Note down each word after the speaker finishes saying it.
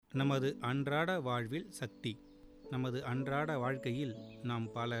நமது அன்றாட வாழ்வில் சக்தி. நமது அன்றாட வாழ்க்கையில் நாம்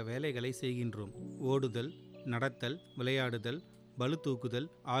பல வேலைகளை செய்கின்றோம். ஓடுதல், நடத்தல், விளையாடுதல், பளு தூக்குதல்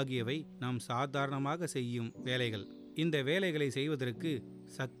ஆகியவை நாம் சாதாரணமாக செய்யும் வேலைகள். இந்த வேலைகளை செய்வதற்கு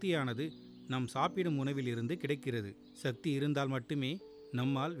சக்தியானது நாம் சாப்பிடும் உணவிலிருந்து கிடைக்கிறது. சக்தி இருந்தால் மட்டுமே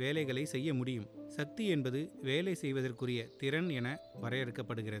நம்மால் வேலைகளை செய்ய முடியும். சக்தி என்பது வேலை செய்வதற்குரிய திறன் என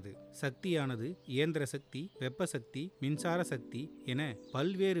வரையறுக்கப்படுகிறது. சக்தியானது இயந்திர சக்தி, வெப்ப சக்தி, மின்சார சக்தி என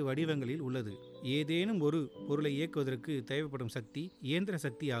பல்வேறு வடிவங்களில் உள்ளது. ஏதேனும் ஒரு பொருளை இயக்குவதற்கு தேவைப்படும் சக்தி இயந்திர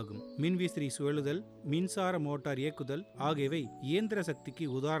சக்தி ஆகும். மின்விசிறி சுழலுதல், மின்சார மோட்டார் இயக்குதல் ஆகியவை இயந்திர சக்திக்கு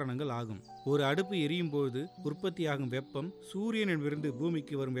உதாரணங்கள் ஆகும். ஒரு அடுப்பு எரியும் போது உற்பத்தியாகும் வெப்பம், சூரியனிடமிருந்து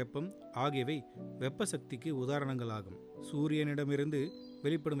பூமிக்கு வரும் வெப்பம் ஆகியவை வெப்ப சக்திக்கு உதாரணங்கள் ஆகும். சூரியனிடமிருந்து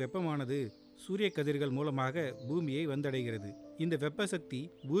வெளிப்படும் வெப்பமானது சூரிய கதிர்கள் மூலமாக பூமியை வந்தடைகிறது. இந்த வெப்ப சக்தி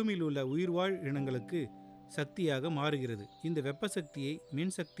பூமியில் உள்ள உயிர்வாழ் இனங்களுக்கு சக்தியாக மாறுகிறது. இந்த வெப்ப சக்தியை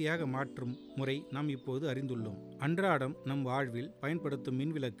மின்சக்தியாக மாற்றும் முறை நாம் இப்போது அறிந்துள்ளோம். அன்றாடம் நம் வாழ்வில் பயன்படுத்தும்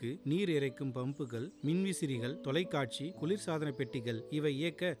மின்விளக்கு, நீர் இறைக்கும் பம்புகள், மின்விசிறிகள், தொலைக்காட்சி, குளிர்சாதன பெட்டிகள் இவை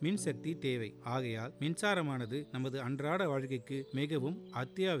இயக்க மின்சக்தி தேவை. ஆகையால் மின்சாரமானது நமது அன்றாட வாழ்க்கைக்கு மிகவும்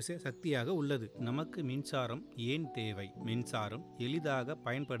அத்தியாவசிய சக்தியாக உள்ளது. நமக்கு மின்சாரம் ஏன் தேவை? மின்சாரம் எளிதாக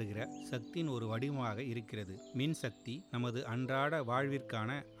பயன்படுகிற சக்தியின் ஒரு வடிவமாக இருக்கிறது. மின்சக்தி நமது அன்றாட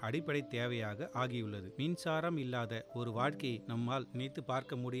வாழ்விற்கான அடிப்படை தேவையாக ஆகியுள்ளது. மின்சாரம் இல்லாத ஒரு வாழ்க்கையை நம்மால் நினைத்து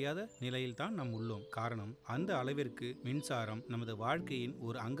பார்க்க முடியாத நிலையில்தான் நாம் உள்ளோம். காரணம், அந்த அளவிற்கு மின்சாரம் நமது வாழ்க்கையின்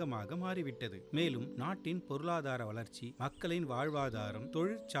ஒரு அங்கமாக மாறிவிட்டது. மேலும் நாட்டின் பொருளாதார வளர்ச்சி, மக்களின் வாழ்வாதாரம்,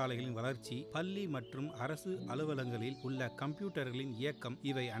 தொழிற்சாலைகளின் வளர்ச்சி, பள்ளி மற்றும் அரசு அலுவலகங்களில் உள்ள கம்ப்யூட்டர்களின் இயக்கம்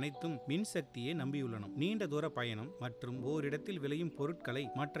இவை அனைத்தும் மின்சக்தியை நம்பியுள்ளன. நீண்ட தூர பயணம் மற்றும் ஓரிடத்தில் விளையும் பொருட்களை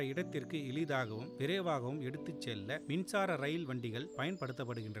மற்ற இடத்திற்கு எளிதாகவும் விரைவாகவும் எடுத்துச் செல்ல மின்சார ரயில் வண்டிகள்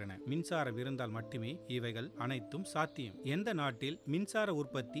பயன்படுத்தப்படுகின்றன. மின்சாரம் இருந்தால் மட்டுமே இவைகள் அனைத்தும் சாத்தியம். எந்த நாட்டில் மின்சார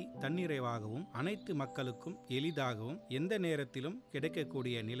உற்பத்தி தன்னிறைவாகவும் அனைத்து மக்களுக்கும் எளிதாகவும் எந்த நேரத்திலும்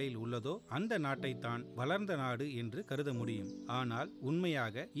கிடைக்கக்கூடிய நிலையில் உள்ளதோ அந்த நாட்டை தான் வளர்ந்த நாடு என்று கருத முடியும். ஆனால்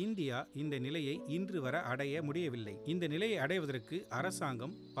உண்மையாக இந்தியா இந்த நிலையை இன்று வரை அடைய முடியவில்லை. இந்த நிலையை அடைவதற்கு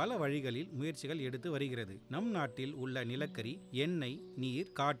அரசாங்கம் பல வழிகளில் முயற்சிகள் எடுத்து வருகிறது. நம் நாட்டில் உள்ள நிலக்கரி, எண்ணெய்,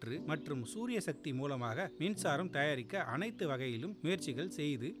 நீர், காற்று மற்றும் சூரிய சக்தி மூலமாக மின்சாரம் தயாரிக்க அனைத்து வகையிலும் முயற்சிகள்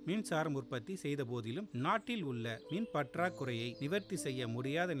செய்து மின்சாரம் உற்பத்தி செய்த போதிலும் நாட்டில் உள்ள மின் பற்றாக்குறையை நிவர்த்தி செய்ய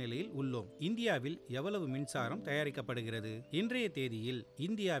முடியாத நிலையில் உள்ளோம். இந்தியாவில் எவ்வளவு மின்சாரம் தயாரிக்கப்படுகிறது? இன்றைய தேதியில்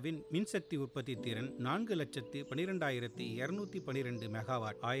இந்தியாவின் மின்சக்தி உற்பத்தி திறன் 4,12,212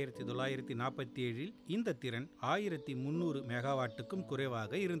 மெகாவாட். 1947 இந்த திறன் 1300 மெகாவாட்டுக்கும்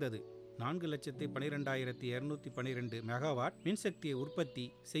குறைவாக இருந்தது. 4,12,212 மெகாவாட் மின்சக்தியை உற்பத்தி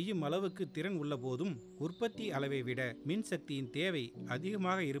செய்யும் அளவுக்கு திறன் உள்ள போதும் உற்பத்தி அளவை விட மின்சக்தியின் தேவை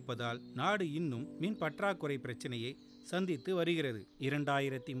அதிகமாக இருப்பதால் நாடு இன்னும் மின் பற்றாக்குறை பிரச்சனையை சந்தித்து வருகிறது.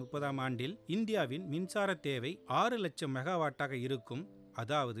 2030 ஆண்டில் இந்தியாவின் மின்சார தேவை 6 லட்சம் மெகாவாட்டாக இருக்கும்.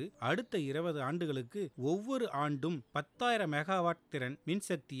 அதாவது அடுத்த 20 ஆண்டுகளுக்கு ஒவ்வொரு ஆண்டும் 10,000 மெகாவாட் திறன்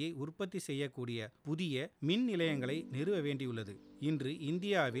மின்சக்தியை உற்பத்தி செய்யக்கூடிய புதிய மின் நிலையங்களை நிறுவ வேண்டியுள்ளது. இன்று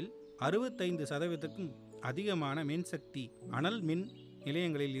இந்தியாவில் 65% அதிகமான மின்சக்தி அனல் மின்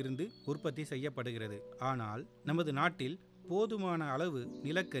நிலையங்களில் இருந்து உற்பத்தி செய்யப்படுகிறது. ஆனால் நமது நாட்டில் போதுமான அளவு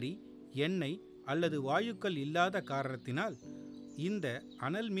நிலக்கரி, எண்ணெய் அல்லது வாயுக்கள் இல்லாத காரணத்தினால் இந்த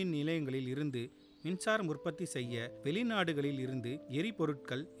அனல் மின் நிலையங்களில் இருந்து மின்சாரம் உற்பத்தி செய்ய வெளிநாடுகளில் இருந்து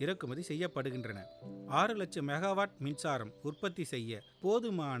எரிபொருட்கள் இறக்குமதி செய்யப்படுகின்றன. 6 லட்சம் மெகாவாட் மின்சாரம் உற்பத்தி செய்ய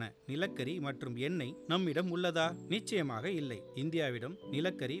போதுமான நிலக்கரி மற்றும் எண்ணெய் நம்மிடம் உள்ளதா? நிச்சயமாக இல்லை. இந்தியாவிடம்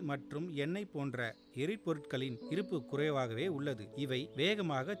நிலக்கரி மற்றும் எண்ணெய் போன்ற எரிபொருட்களின் இருப்பு குறைவாகவே உள்ளது. இவை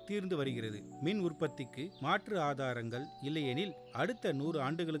வேகமாக தீர்ந்து வருகிறது. மின் உற்பத்திக்கு மாற்று ஆதாரங்கள் இல்லையெனில் அடுத்த 100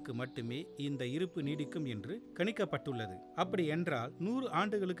 ஆண்டுகளுக்கு மட்டுமே இந்த இருப்பு நீடிக்கும் என்று கணிக்கப்பட்டுள்ளது. அப்படி என்றால் 100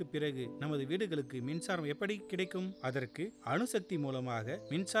 ஆண்டுகளுக்கு பிறகு நமது வீடுகளுக்கு மின்சாரம் எப்படி கிடைக்கும்? அதற்கு அணுசக்தி மூலமாக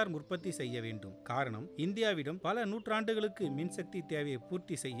மின்சாரம் உற்பத்தி செய்ய வேண்டும். காரணம், இந்தியாவிடம் பல நூற்றாண்டுகளுக்கு மின்சக்தி தேவையை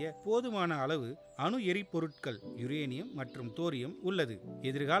பூர்த்தி செய்ய போதுமான அளவு அணு எரிபொருட்கள் யுரேனியம் மற்றும் தோரியம் உள்ளது.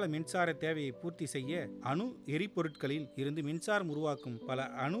 எதிர்கால மின்சார தேவையை பூர்த்தி செய்ய அணு எரிபொருட்களில் இருந்து மின்சாரம் உருவாக்கும் பல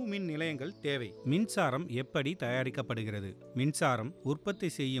அணு மின் நிலையங்கள் தேவை. மின்சாரம் எப்படி தயாரிக்கப்படுகிறது? மின்சாரம் உற்பத்தி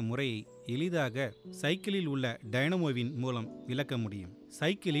செய்யும் முறையை எளிதாக சைக்கிளில் உள்ள டைனமோவின் மூலம் விளக்க முடியும்.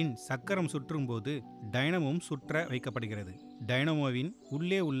 சைக்கிளின் சக்கரம் சுற்றும் போது டைனமோவும் சுற்ற வைக்கப்படுகிறது. டைனமோவின்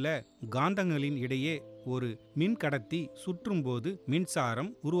உள்ளே உள்ள காந்தங்களின் இடையே ஒரு மின் கடத்தி சுற்றும் போது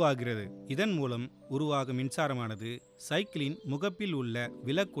மின்சாரம் உருவாகிறது. இதன் மூலம் உருவாகும் மின்சாரமானது சைக்கிளின் முகப்பில் உள்ள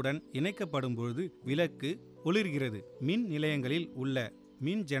விளக்குடன் இணைக்கப்படும் பொழுது விளக்கு ஒளிர்கிறது. மின் நிலையங்களில் உள்ள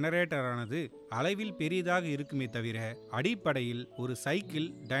மின் ஜெனரேட்டரானது அளவில் பெரியதாக இருக்குமே தவிர அடிப்படையில் ஒரு சைக்கிள்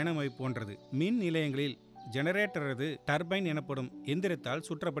டைனமோ போன்றது. மின் நிலையங்களில் ஜெனரேட்டரது டர்பைன் எனப்படும் எந்திரத்தால்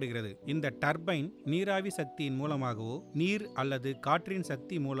சுற்றப்படுகிறது. இந்த டர்பைன் நீராவி சக்தியின் மூலமாகவோ நீர் அல்லது காற்றின்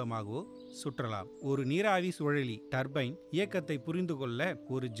சக்தி மூலமாகவோ சுற்றலாம். ஒரு நீராவி சுழலி டர்பைன் இயக்கத்தை புரிந்து கொள்ள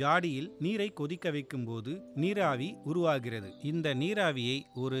ஒரு ஜாடியில் நீரை கொதிக்க வைக்கும் போது நீராவி உருவாகிறது. இந்த நீராவியை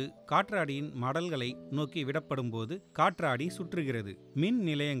ஒரு காற்றாடியின் மடல்களை நோக்கி விடப்படும் போது காற்றாடி சுற்றுகிறது. மின்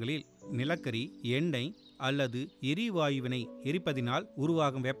நிலையங்களில் நிலக்கரி, எண்ணெய் அல்லது எரிவாயுவினை எரிப்பதினால்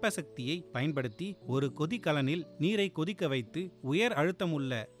உருவாகும் வெப்ப சக்தியை பயன்படுத்தி ஒரு கொதிகலனில் நீரை கொதிக்க வைத்து உயர்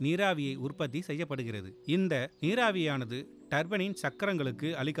அழுத்தமுள்ள நீராவியை உற்பத்தி செய்யப்படுகிறது. இந்த நீராவியானது டர்பைனின் சக்கரங்களுக்கு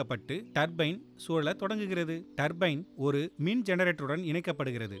அளிக்கப்பட்டு டர்பைன் சுழல தொடங்குகிறது. டர்பைன் ஒரு மின் ஜெனரேட்டருடன்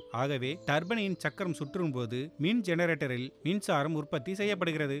இணைக்கப்படுகிறது. ஆகவே டர்பைனின் சக்கரம் சுற்றும் போது மின் ஜெனரேட்டரில் மின்சாரம் உற்பத்தி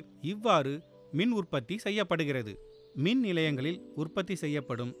செய்யப்படுகிறது. இவ்வாறு மின் உற்பத்தி செய்யப்படுகிறது. மின் நிலையங்களில் உற்பத்தி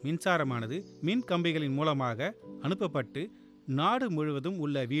செய்யப்படும் மின்சாரமானது மின் கம்பிகளின் மூலமாக அனுப்பப்பட்டு நாடு முழுவதும்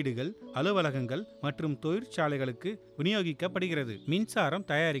உள்ள வீடுகள், அலுவலகங்கள் மற்றும் தொழிற்சாலைகளுக்கு விநியோகிக்கப்படுகிறது. மின்சாரம்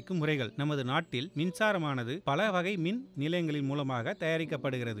தயாரிக்கும் முறைகள். நமது நாட்டில் மின்சாரமானது பல வகை மின் நிலையங்களின் மூலமாக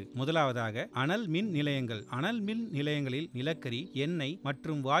தயாரிக்கப்படுகிறது. முதலாவதாக அனல் மின் நிலையங்கள். அனல் மின் நிலையங்களில் நிலக்கரி, எண்ணெய்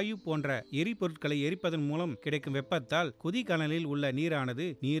மற்றும் வாயு போன்ற எரிபொருட்களை எரிப்பதன் மூலம் கிடைக்கும் வெப்பத்தால் கொதிகலனில் உள்ள நீரானது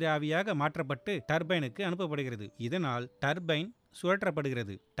நீராவியாக மாற்றப்பட்டு டர்பைனுக்கு அனுப்பப்படுகிறது. இதனால் டர்பைன்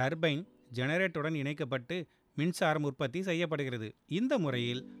சுழற்றப்படுகிறது. டர்பைன் ஜெனரேட்டருடன் இணைக்கப்பட்டு மின்சாரம் உற்பத்தி செய்யப்படுகிறது. இந்த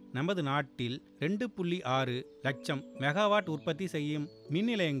முறையில் நமது நாட்டில் 2.6 லட்சம் மெகாவாட் உற்பத்தி செய்யும் மின்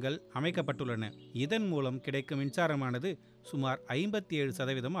நிலையங்கள் அமைக்கப்பட்டுள்ளன. இதன் மூலம் கிடைக்கும் மின்சாரமானது சுமார்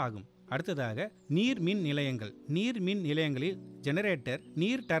 57% ஆகும். அடுத்ததாக நீர் மின் நிலையங்கள். நீர் மின் நிலையங்களில் ஜெனரேட்டர்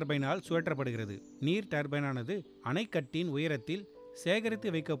நீர் டர்பைனால் சுழற்றப்படுகிறது. நீர் டர்பைனானது அணைக்கட்டின் உயரத்தில்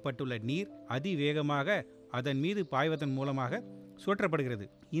சேகரித்து வைக்கப்பட்டுள்ள நீர் அதிவேகமாக அதன் மீது பாய்வதன் மூலமாக சுழற்றப்படுகிறது.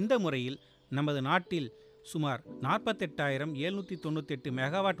 இந்த முறையில் நமது நாட்டில் சுமார் 48,798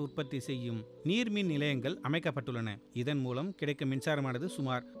 மெகாவாட் உற்பத்தி செய்யும் நீர்மின் நிலையங்கள் அமைக்கப்பட்டுள்ளன. இதன் மூலம் கிடைக்கும் மின்சாரமானது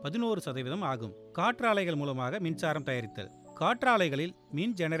சுமார் 11% ஆகும். காற்றாலைகள் மூலமாக மின்சாரம் தயாரித்தல். காற்றாலைகளில்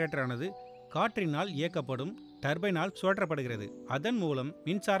மின் ஜெனரேட்டரானது காற்றினால் இயக்கப்படும் டர்பைனால் சுழற்றப்படுகிறது. அதன் மூலம்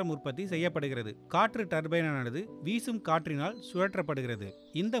மின்சாரம் உற்பத்தி செய்யப்படுகிறது. காற்று டர்பைனானது வீசும் காற்றினால் சுழற்றப்படுகிறது.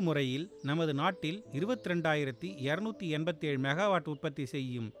 இந்த முறையில் நமது நாட்டில் 22,287 மெகாவாட் உற்பத்தி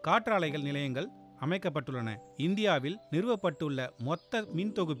செய்யும் காற்றாலைகள் நிலையங்கள் அமைக்கப்பட்டுள்ளன. இந்தியாவில் நிறுவப்பட்டுள்ள மொத்த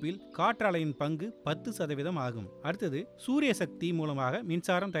மின் தொகுப்பில் காற்றாலையின் பங்கு 10% ஆகும். அடுத்தது சூரிய சக்தி மூலமாக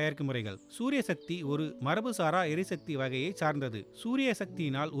மின்சாரம் தயாரிக்கும் முறைகள். சூரிய சக்தி ஒரு மரபுசாரா எரிசக்தி வகையை சார்ந்தது. சூரிய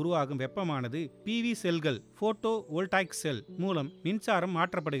சக்தியினால் உருவாகும் வெப்பமானது PV செல்கள் போட்டோ வோல்டாயிக் செல் மூலம் மின்சாரம்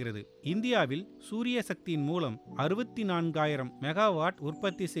மாற்றப்படுகிறது. இந்தியாவில் சூரிய சக்தியின் மூலம் 64,000 மெகாவாட்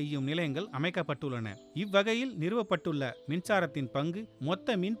உற்பத்தி செய்யும் நிலையங்கள் அமைக்கப்பட்டுள்ளன. இவ்வகையில் நிறுவப்பட்டுள்ள மின்சாரத்தின் பங்கு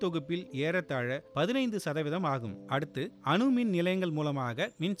மொத்த மின் தொகுப்பில் ஏறத்தாழ 15% ஆகும். அடுத்து அணு மின் நிலையங்கள் மூலமாக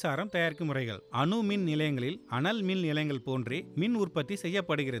மின்சாரம் தயாரிக்கும் முறைகள். அணு மின் நிலையங்களில் அனல் மின் நிலையங்கள் போன்றே மின் உற்பத்தி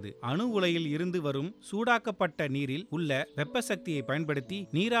செய்யப்படுகிறது. அணு உலையில் இருந்து வரும் சூடாக்கப்பட்ட நீரில் உள்ள வெப்ப சக்தியை பயன்படுத்தி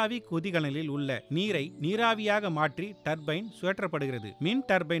நீராவி கொதிகலனில் உள்ள நீரை நீராவியாக மாற்றி டர்பைன் சுழற்றப்படுகிறது. மின்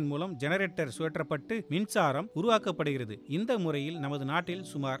டர்பைன் மூலம் ஜெனரேட்டர் சுழற்றப்பட்டு மின்சாரம் உருவாக்கப்படுகிறது. இந்த முறையில் நமது நாட்டில்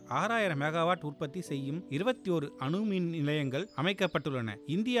சுமார் 6,000 மெகாவாட் உற்பத்தி செய்யும் 21 அணு மின் நிலையங்கள் அமைக்கப்பட்டுள்ளன.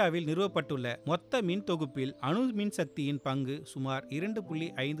 இந்தியாவில் நிறுவப்பட்டுள்ள மொத்த மின் தொகுப்பில் அணு மின் சக்தியின் பங்கு சுமார்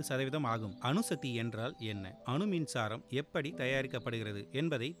 2.5% ஆகும். அணுசக்தி என்றால் என்ன? அணு மின்சாரம் எப்படி தயாரிக்கப்படுகிறது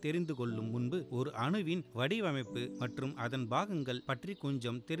என்பதை தெரிந்து கொள்ளும் முன்பு ஒரு அணுவின் வடிவமைப்பு மற்றும் அதன் பாகங்கள் பற்றி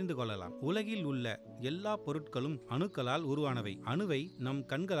கொஞ்சம் தெரிந்து கொள்ளலாம். உலகில் உள்ள எல்லா பொருட்களும் அணுக்களால் உருவானவை. அணுவை நம்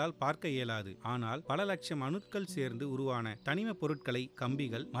கண்களால் பார்க்க இயலாது. ஆனால் பல லட்சம் அணுக்கள் சேர்ந்து உருவான தனிம பொருட்களை,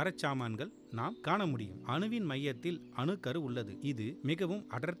 கம்பிகள், மரச்சாமான்கள் நாம் காண முடியும். அணுவின் மையத்தில் அணுக்கரு உள்ளது. இது மிகவும்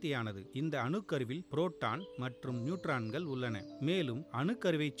அடர்த்தியானது. இந்த அணுக்கருவில் புரோட்டான் மற்றும் நியூட்ரான்கள் உள்ளன. மேலும்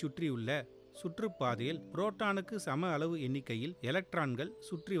அணுக்கருவை சுற்றியுள்ள சுற்றுப்பாதையில் புரோட்டானுக்கு சம அளவு எண்ணிக்கையில் எலக்ட்ரான்கள்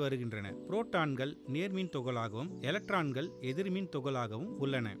சுற்றி வருகின்றன. புரோட்டான்கள் நேர்மின் துகளாகவும் எலக்ட்ரான்கள் எதிர்மின் துகளாகவும்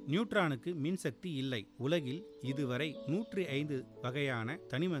உள்ளன. நியூட்ரானுக்கு மின்சக்தி இல்லை. உலகில் இதுவரை 105 வகையான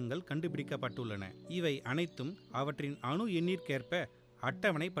தனிமங்கள் கண்டுபிடிக்கப்பட்டுள்ளன. இவை அனைத்தும் அவற்றின் அணு எண்ணிற்கேற்ப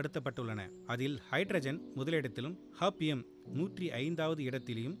அட்டவணைப்படுத்தப்பட்டுள்ளன. அதில் ஹைட்ரஜன் முதலிடத்திலும் ஹாப்பியம் 105வது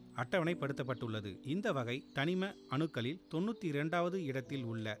இடத்திலும் அட்டவணைப்படுத்தப்பட்டுள்ளது. இந்த வகை தனிம அணுக்களில் 92வது இடத்தில்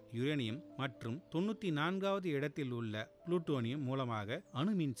உள்ள யுரேனியம் மற்றும் 94வது இடத்தில் உள்ள புளூட்டோனியம் மூலமாக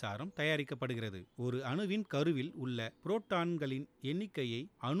அணு மின்சாரம் தயாரிக்கப்படுகிறது. ஒரு அணுவின் கருவில் உள்ள புரோட்டான்களின் எண்ணிக்கையை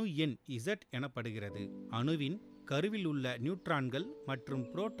அணு எண் Z எனப்படுகிறது. அணுவின் கருவில் உள்ள நியூட்ரான்கள் மற்றும்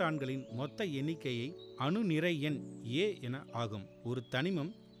புரோட்டான்களின் மொத்த எண்ணிக்கையை அணு நிறை எண் A என ஆகும். ஒரு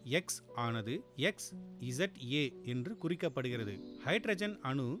தனிமம் X ஆனது XZA என்று குறிக்கப்படுகிறது. ஹைட்ரஜன்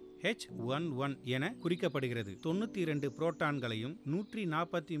அணு H11 என குறிக்கப்படுகிறது. 92 புரோட்டான்களையும்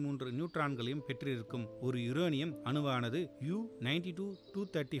 143 நியூட்ரான்களையும் பெற்றிருக்கும் ஒரு யுரேனியம் அணுவானது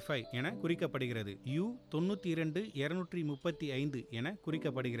U-92-235 என குறிக்கப்படுகிறது. U-92-235 என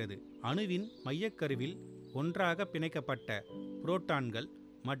குறிக்கப்படுகிறது. அணுவின் மையக்கருவில் ஒன்றாக பிணைக்கப்பட்ட புரோட்டான்கள்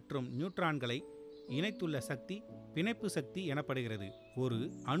மற்றும் நியூட்ரான்களை இணைத்துள்ள சக்தி பிணைப்பு சக்தி எனப்படுகிறது. ஒரு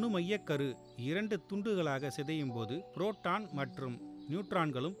அணு மையக்கரு 2 துண்டுகளாக சிதையும் போது புரோட்டான் மற்றும்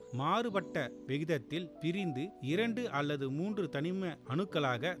நியூட்ரான்களும் மாறுபட்ட விகிதத்தில் பிரிந்து 2 அல்லது 3 தனிம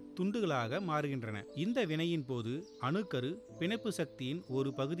அணுக்களாக துண்டுகளாக மாறுகின்றன. இந்த வினையின் போது அணுக்கரு பிணைப்பு சக்தியின் ஒரு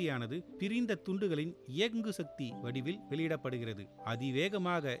பகுதியானது பிரிந்த துண்டுகளின் இயங்கு சக்தி வடிவில் வெளியிடப்படுகிறது.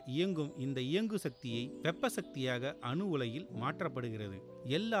 அதிவேகமாக இயங்கும் இந்த இயங்கு சக்தியை வெப்ப சக்தியாக அணு உலையில் மாற்றப்படுகிறது.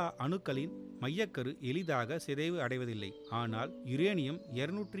 எல்லா அணுக்களின் மையக்கரு எளிதாக சிதைவு அடைவதில்லை. ஆனால் யுரேனியம்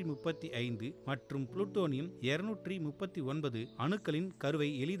 235 மற்றும் புளூட்டோனியம் 239 அணுக்களின் கருவை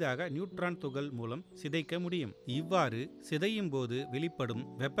எளிதாக நியூட்ரான் துகள் மூலம் சிதைக்க முடியும். இவ்வாறு சிதையும் போது வெளிப்படும்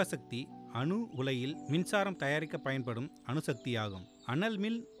வெப்ப சக்தி அணு உலையில் மின்சாரம் தயாரிக்க பயன்படும் அணுசக்தியாகும். அனல்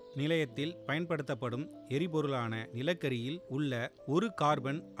மின் நிலையத்தில் பயன்படுத்தப்படும் எரிபொருளான நிலக்கரியில் உள்ள ஒரு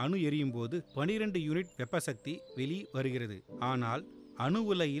கார்பன் அணு எரியும் போது 12 யூனிட் வெப்பசக்தி வெளிவருகிறது. ஆனால் அணு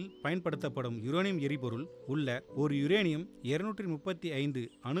உலையில் பயன்படுத்தப்படும் யுரேனியம் எரிபொருள் உள்ள ஒரு யுரேனியம் 235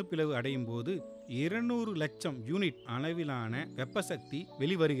 அணுப்பிளவு அடையும் போது 200 லட்சம் யூனிட் அளவிலான வெப்பசக்தி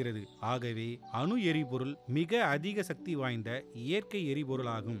வெளிவருகிறது. ஆகவே அணு எரிபொருள் மிக அதிக சக்தி வாய்ந்த இயற்கை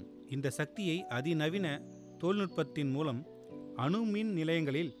எரிபொருளாகும். இந்த சக்தியை அதிநவீன தொழில்நுட்பத்தின் மூலம் அணு மின்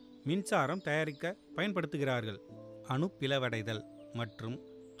நிலையங்களில் மின்சாரம் தயாரிக்க பயன்படுத்துகிறார்கள். அணு பிளவடைதல் மற்றும்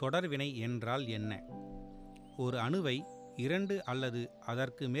தொடர்வினை என்றால் என்ன? ஒரு அணுவை 2 அல்லது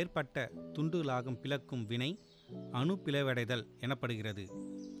அதற்கு மேற்பட்ட துண்டுகளாக பிளக்கும் வினை அணு பிளவடைதல் எனப்படுகிறது.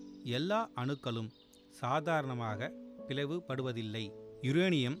 எல்லா அணுக்களும் சாதாரணமாக பிளவுபடுவதில்லை.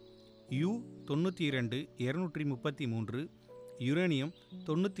 யுரேனியம் U-92-233, யுரேனியம்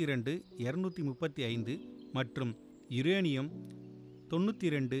 92-235 மற்றும் யுரேனியம்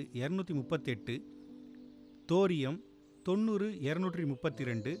 92-238, தோரியம்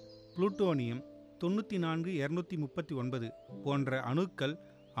 90-232, புளூட்டோனியம் 94-239 போன்ற அணுக்கள்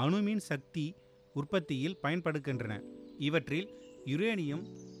அணுமின் சக்தி உற்பத்தியில் பயன்படுகின்றன. இவற்றில் யுரேனியம்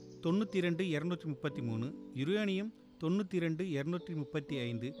 92-233, யுரேனியம்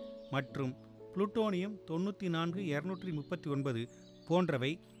 92-235 மற்றும் புளூட்டோனியம் 94-239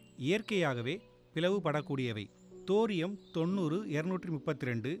 போன்றவை இயற்கையாகவே பிளவுபடக்கூடியவை. தோரியம்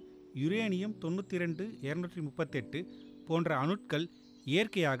 90-232, யுரேனியம் 92-238 போன்ற அணுக்கள்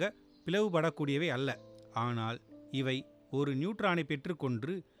இயற்கையாக பிளவுபடக்கூடியவை அல்ல. ஆனால் இவை ஒரு நியூட்ரானை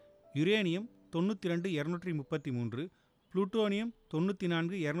பெற்றுக்கொண்டு யுரேனியம் 92-233, புளூட்டோனியம்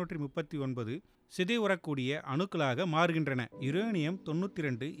 94-239 சிதைவுறக்கூடிய அணுக்களாக மாறுகின்றன. யுரேனியம்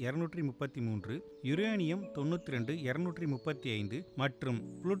 92-233, யுரேனியம் 92-235 மற்றும்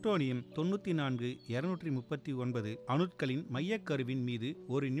புளூட்டோனியம் 94-239 அணுக்களின் மையக்கருவின் மீது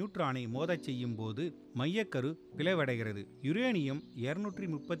ஒரு நியூட்ரானை மோதச் செய்யும் போது மையக்கரு பிளவடைகிறது. யுரேனியம்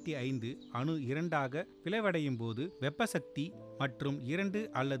 235 அணு 2ஆக பிளவடையும் போது வெப்பசக்தி மற்றும் 2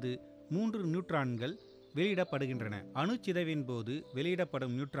 அல்லது 3 நியூட்ரான்கள் வெளியிடப்படுகின்றன. அணு சிதைவின் போது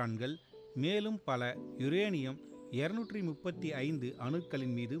வெளியிடப்படும் நியூட்ரான்கள் மேலும் பல யுரேனியம் 235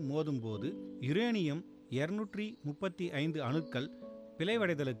 அணுக்களின் மீது மோதும்போது யுரேனியம் 235 அணுக்கள்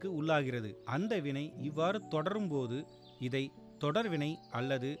பிளவடைதலுக்கு உள்ளாகிறது. அந்த வினை இவ்வாறு தொடரும் போது இதை தொடர்வினை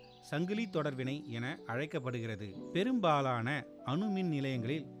அல்லது சங்கிலி தொடர்வினை என அழைக்கப்படுகிறது. பெரும்பாலான அணு மின்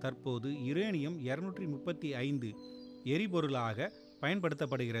நிலையங்களில் தற்போது யுரேனியம் 235 எரிபொருளாக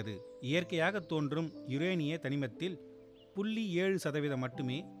பயன்படுத்தப்படுகிறது. இயற்கையாக தோன்றும் யுரேனிய தனிமத்தில் 0.7%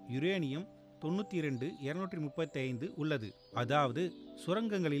 மட்டுமே யுரேனியம் 92-235 உள்ளது. அதாவது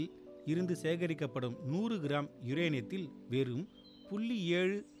சுரங்கங்களில் இருந்து சேகரிக்கப்படும் 100 கிராம் யுரேனியத்தில் வெறும்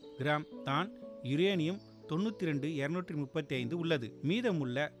 0.7 கிராம் தான் யுரேனியம் 92-235 உள்ளது.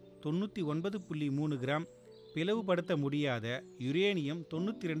 மீதமுள்ள 99.3 கிராம் பிளவுபடுத்த முடியாத யுரேனியம்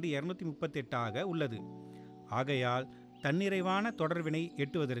 92-238 உள்ளது. ஆகையால் தன்னிறைவான தொடர்வினை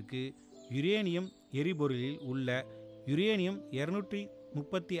எட்டுவதற்கு யுரேனியம் எரிபொருளில் உள்ள யுரேனியம்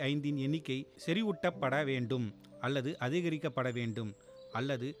 235 எண்ணிக்கை செறிவூட்டப்பட வேண்டும் அல்லது அதிகரிக்கப்பட வேண்டும்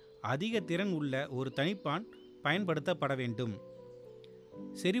அல்லது அதிக திறன் உள்ள ஒரு தனிப்பான் பயன்படுத்தப்பட வேண்டும்.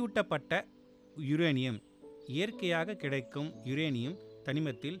 செறிவூட்டப்பட்ட யுரேனியம் இயற்கையாக கிடைக்கும் யுரேனியம்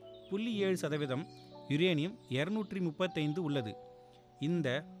தனிமத்தில் 0.7% யுரேனியம் 235 உள்ளது. இந்த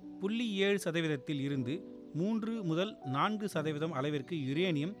 0.7% இருந்து 3 முதல் 4% அளவிற்கு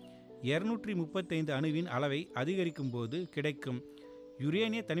யுரேனியம் 235 அணுவின் அளவை அதிகரிக்கும் போது கிடைக்கும்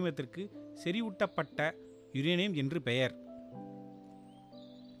யுரேனிய தனிமத்திற்கு செறிவூட்டப்பட்ட யுரேனியம் என்று பெயர்.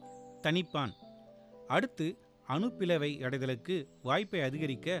 தனிப்பான். அடுத்து அணுப்பிளவை அடைதலுக்கு வாய்ப்பை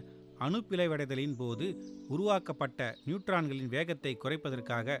அதிகரிக்க அணுப்பிளவடைதலின் போது உருவாக்கப்பட்ட நியூட்ரான்களின் வேகத்தை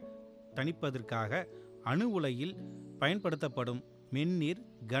குறைப்பதற்காக தணிப்பதற்காக அணு உலையில் பயன்படுத்தப்படும் மென்னீர்,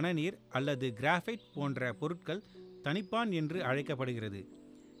 கனநீர் அல்லது கிராஃபைட் போன்ற பொருட்கள் தனிப்பான் என்று அழைக்கப்படுகிறது.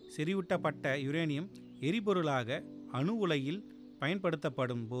 செறிவூட்டப்பட்ட யுரேனியம் எரிபொருளாக அணு உலையில்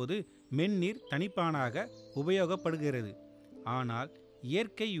பயன்படுத்தப்படும் போது மென்னீர் தனிப்பானாக உபயோகப்படுகிறது. ஆனால்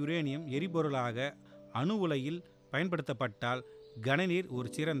இயற்கை யுரேனியம் எரிபொருளாக அணு உலையில் பயன்படுத்தப்பட்டால் கனநீர் ஒரு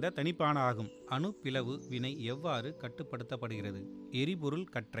சிறந்த தனிப்பானாகும். அணு பிளவு வினை எவ்வாறு கட்டுப்படுத்தப்படுகிறது?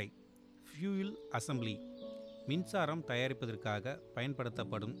 எரிபொருள் கற்றை ஃபியூயல் அசம்பிளி. மின்சாரம் தயாரிப்பதற்காக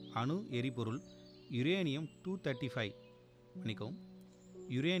பயன்படுத்தப்படும் அணு எரிபொருள் யுரேனியம் 235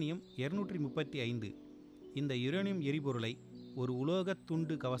 யுரேனியம் 235. இந்த யுரேனியம் எரிபொருளை ஒரு உலோக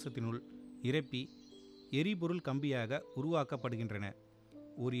துண்டு கவசத்தினுள் நிரப்பி எரிபொருள் கம்பியாக உருவாக்கப்படுகின்றன.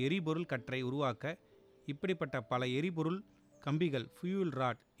 ஒரு எரிபொருள் கற்றை உருவாக்க இப்படிப்பட்ட பல எரிபொருள் கம்பிகள் ஃபியூயல்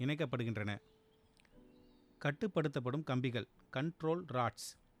ராட் இணைக்கப்படுகின்றன. கட்டுப்படுத்தப்படும் கம்பிகள் கண்ட்ரோல் ராட்ஸ்.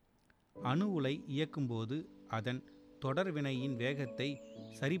 அணு உலை இயக்கும்போது அதன் தொடர்வினையின் வேகத்தை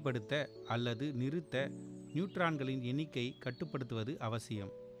சரிப்படுத்த அல்லது நிறுத்த நியூட்ரான்களின் எண்ணிக்கை கட்டுப்படுத்துவது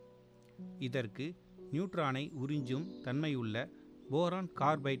அவசியம். இதற்கு நியூட்ரானை உறிஞ்சும் தன்மையுள்ள போரான்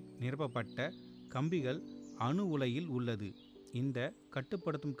கார்பைட் நிரப்பப்பட்ட கம்பிகள் அணு உலையில் உள்ளது. இந்த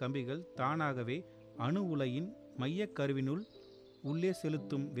கட்டுப்படுத்தும் கம்பிகள் தானாகவே அணு உலையின் மையக்கருவினுள் உள்ளே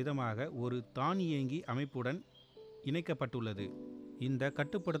செலுத்தும் விதமாக ஒரு தானியங்கி அமைப்புடன் இணைக்கப்பட்டுள்ளது. இந்த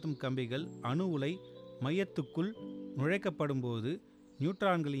கட்டுப்படுத்தும் கம்பிகள் அணு உலை மையத்துக்குள் நுழைக்கப்படும் போது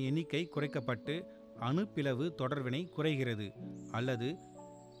நியூட்ரான்களின் எண்ணிக்கை குறைக்கப்பட்டு அணு பிளவு தொடர்வினை குறைகிறது அல்லது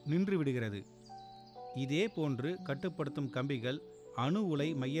நின்றுவிடுகிறது. இதே போன்று கட்டுப்படுத்தும் கம்பிகள் அணு உலை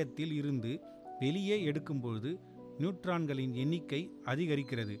மையத்தில் இருந்து வெளியே எடுக்கும்போது நியூட்ரான்களின் எண்ணிக்கை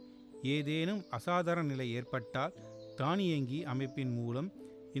அதிகரிக்கிறது. ஏதேனும் அசாதாரண நிலை ஏற்பட்டால் தானியங்கி அமைப்பின் மூலம்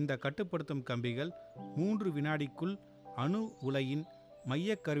இந்த கட்டுப்படுத்தும் கம்பிகள் 3 வினாடிக்குள் அணு உலையின்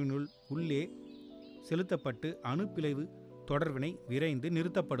மையக்கருவினுள் உள்ளே செலுத்தப்பட்டு அணு பிளவு தொடர்வினை விரைந்து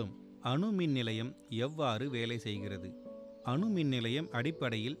நிறுத்தப்படும். அணு மின் நிலையம் எவ்வாறு வேலை செய்கிறது? அணு மின் நிலையம்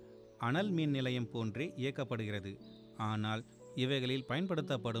அடிப்படையில் அனல் மின் நிலையம் போன்றே இயக்கப்படுகிறது. ஆனால் இவைகளில்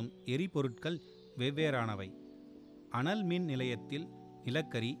பயன்படுத்தப்படும் எரிபொருட்கள் வெவ்வேறானவை. அனல் மின் நிலையத்தில்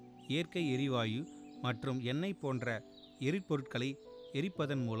நிலக்கரி, இயற்கை எரிவாயு மற்றும் எண்ணெய் போன்ற எரிபொருட்களை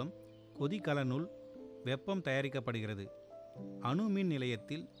எரிப்பதன் மூலம் கொதிகலனுள் வெப்பம் தயாரிக்கப்படுகிறது. அணு மின்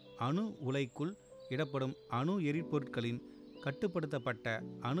நிலையத்தில் அணு உலைக்குள் இடப்படும் அணு எரிபொருட்களின் கட்டுப்படுத்தப்பட்ட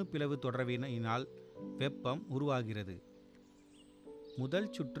அணு பிளவு தொடர்வினால் வெப்பம் உருவாகிறது. முதல்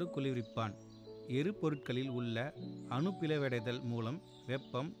சுற்று குளிர்விப்பான். எரிபொருட்களில் உள்ள அணு பிளவடைதல் மூலம்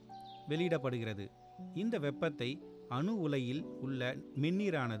வெப்பம் வெளியிடப்படுகிறது. இந்த வெப்பத்தை அணு உலையில் உள்ள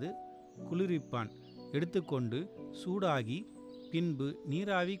மென்னீரானது குளிர்விப்பான் எடுத்துக்கொண்டு சூடாகி பின்பு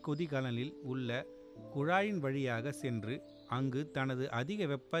நீராவி கொதிகலனில் உள்ள குழாயின் வழியாக சென்று அங்கு தனது அதிக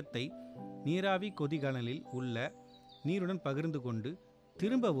வெப்பத்தை நீராவி கொதிகலனில் உள்ள நீருடன் பகிர்ந்து கொண்டு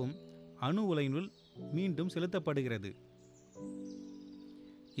திரும்பவும் அணு உலையினுள் மீண்டும் செலுத்தப்படுகிறது.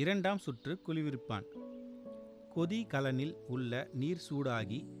 இரண்டாம் சுற்று குளிர்விப்பான். கொதிகலனில் உள்ள நீர்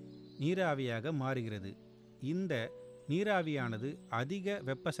சூடாகி நீராவியாக மாறுகிறது. இந்த நீராவியானது அதிக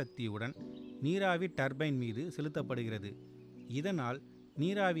வெப்ப சக்தியுடன் நீராவி டர்பைன் மீது செலுத்தப்படுகிறது. இதனால்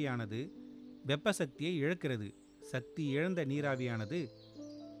நீராவியானது வெப்ப சக்தியை இழக்கிறது. சக்தி இழந்த நீராவியானது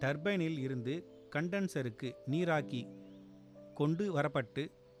டர்பைனில் இருந்து கண்டென்சருக்கு நீராக்கி கொண்டு வரப்பட்டு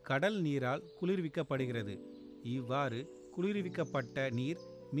கடல் நீரால் குளிர்விக்கப்படுகிறது. இவ்வாறு குளிர்விக்கப்பட்ட நீர்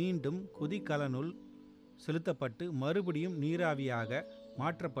மீண்டும் கொதிகலனுள் செலுத்தப்பட்டு மறுபடியும் நீராவியாக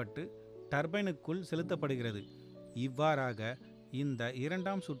மாற்றப்பட்டு டர்பைனுக்குள் செலுத்தப்படுகிறது. இவ்வாறாக இந்த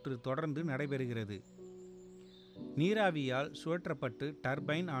இரண்டாம் சுற்று தொடர்ந்து நடைபெறுகிறது. நீராவியால் சுழற்றப்பட்டு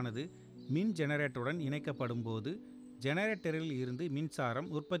டர்பைன் ஆனது மின் ஜெனரேட்டருடன் இணைக்கப்படும் போது ஜெனரேட்டரில் இருந்து மின்சாரம்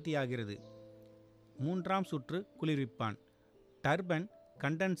உற்பத்தியாகிறது. மூன்றாம் சுற்று குளிர்விப்பான். டர்பைன்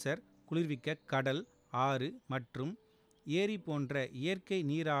கண்டென்சர் குளிர்விக்க கடல், ஆறு மற்றும் ஏரி போன்ற இயற்கை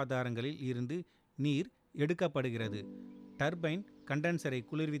நீராதாரங்களில் இருந்து நீர் எடுக்கப்படுகிறது. டர்பைன் கண்டென்சரை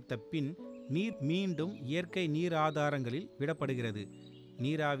குளிர்வித்த பின் நீர் மீண்டும் இயற்கை நீராதாரங்களில் விடப்படுகிறது.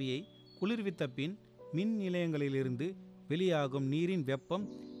 நீராவியை குளிர்வித்த பின் மின் நிலையங்களிலிருந்து வெளியாகும் நீரின் வெப்பம்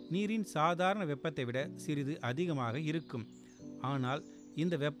நீரின் சாதாரண வெப்பத்தை விட சிறிது அதிகமாக இருக்கும். ஆனால்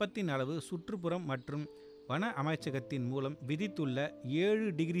இந்த வெப்பத்தின் அளவு சுற்றுப்புறம் மற்றும் வன அமைச்சகத்தின் மூலம் விதித்துள்ள 7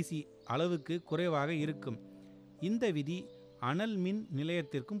 டிகிரி சி அளவுக்கு குறைவாக இருக்கும். இந்த விதி அனல் மின்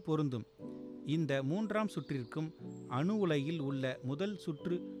நிலையத்திற்கும் பொருந்தும். இந்த மூன்றாம் சுற்றிற்கும் அணு உலையில் உள்ள முதல்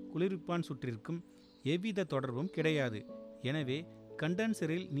சுற்று குளிர்விப்பான் சுற்றிற்கும் எவ்வித தொடர்பும் கிடையாது. எனவே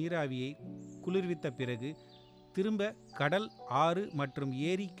கண்டென்சரில் நீராவியை குளிர்வித்த பிறகு திரும்ப கடல், ஆறு மற்றும்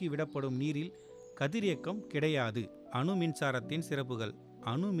ஏரிக்கு விடப்படும் நீரில் கதிரியக்கம் கிடையாது. அணு மின்சாரத்தின் சிறப்புகள்.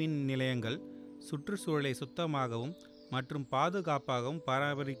 அணு மின் நிலையங்கள் சுற்றுச்சூழலை சுத்தமாகவும் மற்றும் பாதுகாப்பாகவும்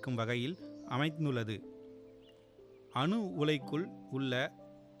பராமரிக்கும் வகையில் அமைந்துள்ளது. அணு உலைக்குள் உள்ள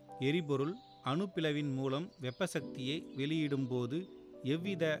எரிபொருள் அணு பிளவின் மூலம் வெப்பசக்தியை வெளியிடும்போது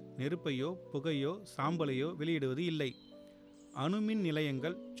எவ்வித நெருப்பையோ புகையோ சாம்பலையோ வெளியிடுவது இல்லை. அணுமின்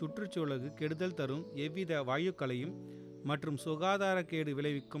நிலையங்கள் சுற்றுச்சூழலுக்கு கெடுதல் தரும் எவ்வித வாயுக்களையும் மற்றும் சுகாதாரக்கேடு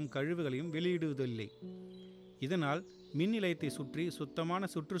விளைவிக்கும் கழிவுகளையும் வெளியிடுவதில்லை. இதனால் மின் நிலையத்தை சுற்றி சுத்தமான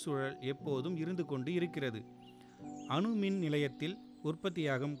சுற்றுச்சூழல் எப்போதும் இருந்து கொண்டு இருக்கிறது. அணு மின் நிலையத்தில்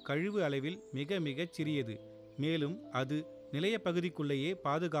உற்பத்தியாகும் கழிவு அளவில் மிக மிகச் சிறியது. மேலும் அது நிலைய பகுதிக்குள்ளேயே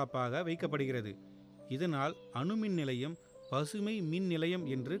பாதுகாப்பாக வைக்கப்படுகிறது. இதனால் அணுமின் நிலையம் பசுமை மின் நிலையம்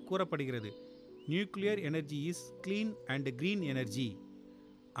என்று கூறப்படுகிறது. Nuclear energy is clean and green energy.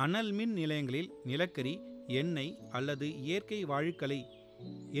 அனல் மின் நிலையங்களில் நிலக்கரி, எண்ணெய் அல்லது இயற்கை வாயுக்களை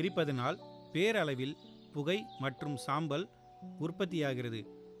எரிப்பதனால் பேரளவில் புகை மற்றும் சாம்பல் உற்பத்தியாகிறது.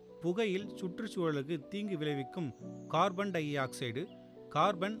 புகையில் சுற்றுச்சூழலுக்கு தீங்கு விளைவிக்கும் carbon dioxide,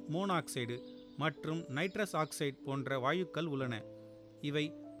 carbon monoxide மற்றும் நைட்ரஸ் ஆக்சைடு போன்ற வாயுக்கள் உள்ளன. இவை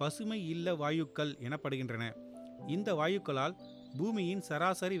பசுமை இல்ல வாயுக்கள் எனப்படுகின்றன. இந்த வாயுக்களால் பூமியின்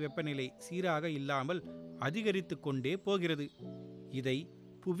சராசரி வெப்பநிலை சீராக இல்லாமல் அதிகரித்து கொண்டே போகிறது. இதை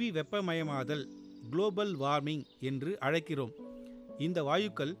புவி வெப்பமயமாதல், குளோபல் வார்மிங் என்று அழைக்கிறோம். இந்த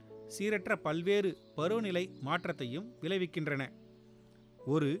வாயுக்கள் சீரற்ற பல்வேறு பருவநிலை மாற்றத்தையும் விளைவிக்கின்றன.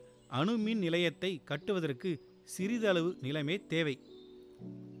 ஒரு அணுமின் நிலையத்தை கட்டுவதற்கு சிறிதளவு நிலமே தேவை.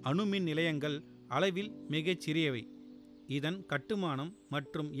 அணுமின் நிலையங்கள் அளவில் மிகச் சிறியவை. இதன் கட்டுமானம்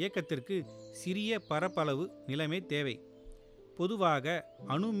மற்றும் இயக்கத்திற்கு சிறிய பரப்பளவு நிலமே தேவை. பொதுவாக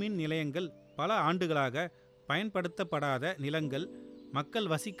அணுமின் நிலையங்கள் பல ஆண்டுகளாக பயன்படுத்தப்படாத நிலங்கள், மக்கள்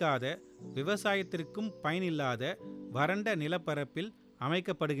வசிக்காத, விவசாயத்திற்கும் பயனில்லாத வறண்ட நிலப்பரப்பில்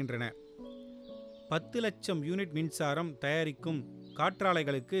அமைக்கப்படுகின்றன. 10 லட்சம் யூனிட் மின்சாரம் தயாரிக்கும்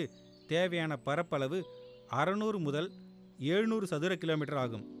காற்றாலைகளுக்கு தேவையான பரப்பளவு 600 முதல் 700 சதுர கிலோமீட்டர்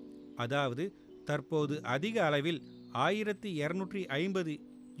ஆகும். அதாவது தற்போது அதிக அளவில் 1250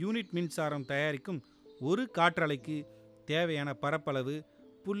 யூனிட் மின்சாரம் தயாரிக்கும் ஒரு காற்றாலைக்கு தேவையான பரப்பளவு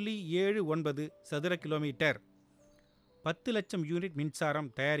 0.79 சதுர கிலோமீட்டர். 10 லட்சம் யூனிட் மின்சாரம்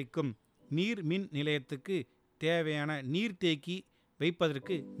தயாரிக்கும் நீர் மின் நிலையத்துக்கு தேவையான நீர்த்தேக்கி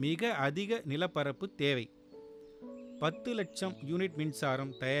வைப்பதற்கு மிக அதிக நிலப்பரப்பு தேவை. 10 லட்சம் யூனிட்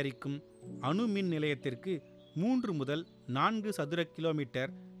மின்சாரம் தயாரிக்கும் அணு மின் நிலையத்திற்கு 3 முதல் 4 சதுர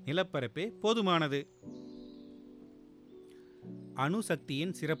கிலோமீட்டர் நிலப்பரப்பே போதுமானது.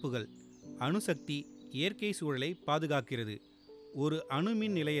 அணுசக்தியின் சிறப்புகள். அணுசக்தி இயற்கை சூழலை பாதுகாக்கிறது. ஒரு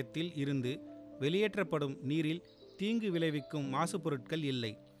அணுமின் நிலையத்தில் இருந்து வெளியேற்றப்படும் நீரில் தீங்கு விளைவிக்கும் மாசு பொருட்கள்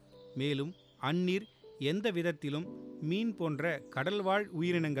இல்லை. மேலும் அந்நீர் எந்த விதத்திலும் மீன் போன்ற கடல்வாழ்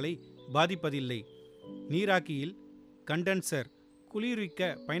உயிரினங்களை பாதிப்பதில்லை. நீராக்கியில் கண்டென்சர் குளிர்விக்க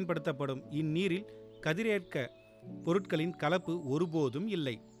பயன்படுத்தப்படும் இந்நீரில் கதிரியக்க பொருட்களின் கலப்பு ஒருபோதும்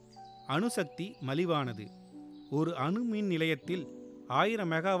இல்லை. அணுசக்தி மலிவானது. ஒரு அணு மின் நிலையத்தில் 1000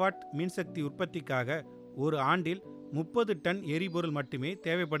 மெகாவாட் மின்சக்தி உற்பத்திக்காக ஒரு ஆண்டில் 30 டன் எரிபொருள் மட்டுமே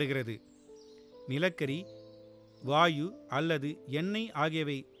தேவைப்படுகிறது. நிலக்கரி, வாயு அல்லது எண்ணெய்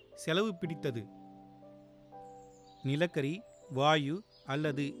ஆகியவை செலவு பிடித்தது. நிலக்கரி, வாயு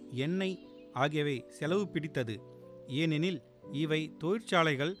அல்லது எண்ணெய் ஆகியவை செலவு பிடித்தது. ஏனெனில் இவை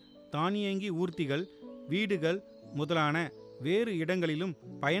தொழிற்சாலைகள், தானியங்கி ஊர்திகள், வீடுகள் முதலான வேறு இடங்களிலும்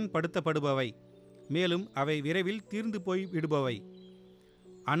பயன்படுத்தப்படுபவை. மேலும் அவை விரைவில் தீர்ந்து போய் விடுபவை.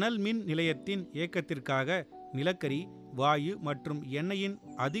 அனல் மின் நிலையத்தின் இயக்கத்திற்காக நிலக்கரி, வாயு மற்றும் எண்ணெயின்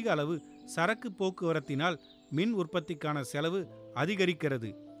அதிக அளவு சரக்கு போக்குவரத்தினால் மின் உற்பத்திக்கான செலவு அதிகரிக்கிறது.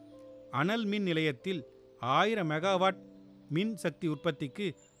 அனல் மின் நிலையத்தில் 1000 மெகாவாட் மின் சக்தி உற்பத்திக்கு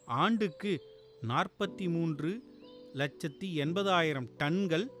ஆண்டுக்கு 43,80,000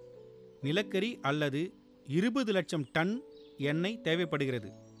 டன்கள் நிலக்கரி அல்லது 20 லட்சம் டன் எண்ணெய் தேவைப்படுகிறது.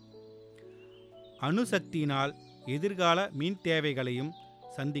 அணுசக்தியினால் எதிர்கால மின் தேவைகளையும்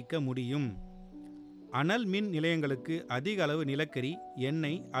சந்திக்க முடியும். அனல் மின் நிலையங்களுக்கு அதிக அளவு நிலக்கரி,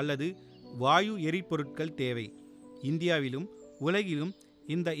 எண்ணெய் அல்லது வாயு எரிபொருட்கள் தேவை. இந்தியாவிலும் உலகிலும்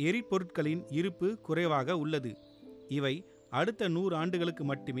இந்த எரிபொருட்களின் இருப்பு குறைவாக உள்ளது. இவை அடுத்த 100 ஆண்டுகளுக்கு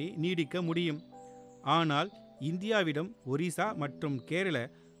மட்டுமே நீடிக்க முடியும். ஆனால் இந்தியாவிடம் ஒரிசா மற்றும் கேரள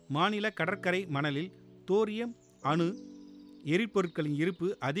மாநில கடற்கரை மணலில் தோரியம் அணு எரிபொருட்களின் இருப்பு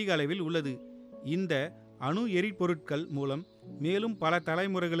அதிக அளவில் உள்ளது. இந்த அணு எரிபொருட்கள் மூலம் மேலும் பல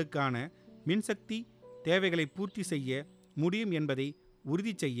தலைமுறைகளுக்கான மின்சக்தி தேவைகளை பூர்த்தி செய்ய முடியும் என்பதை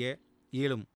உறுதி செய்ய இயலும்.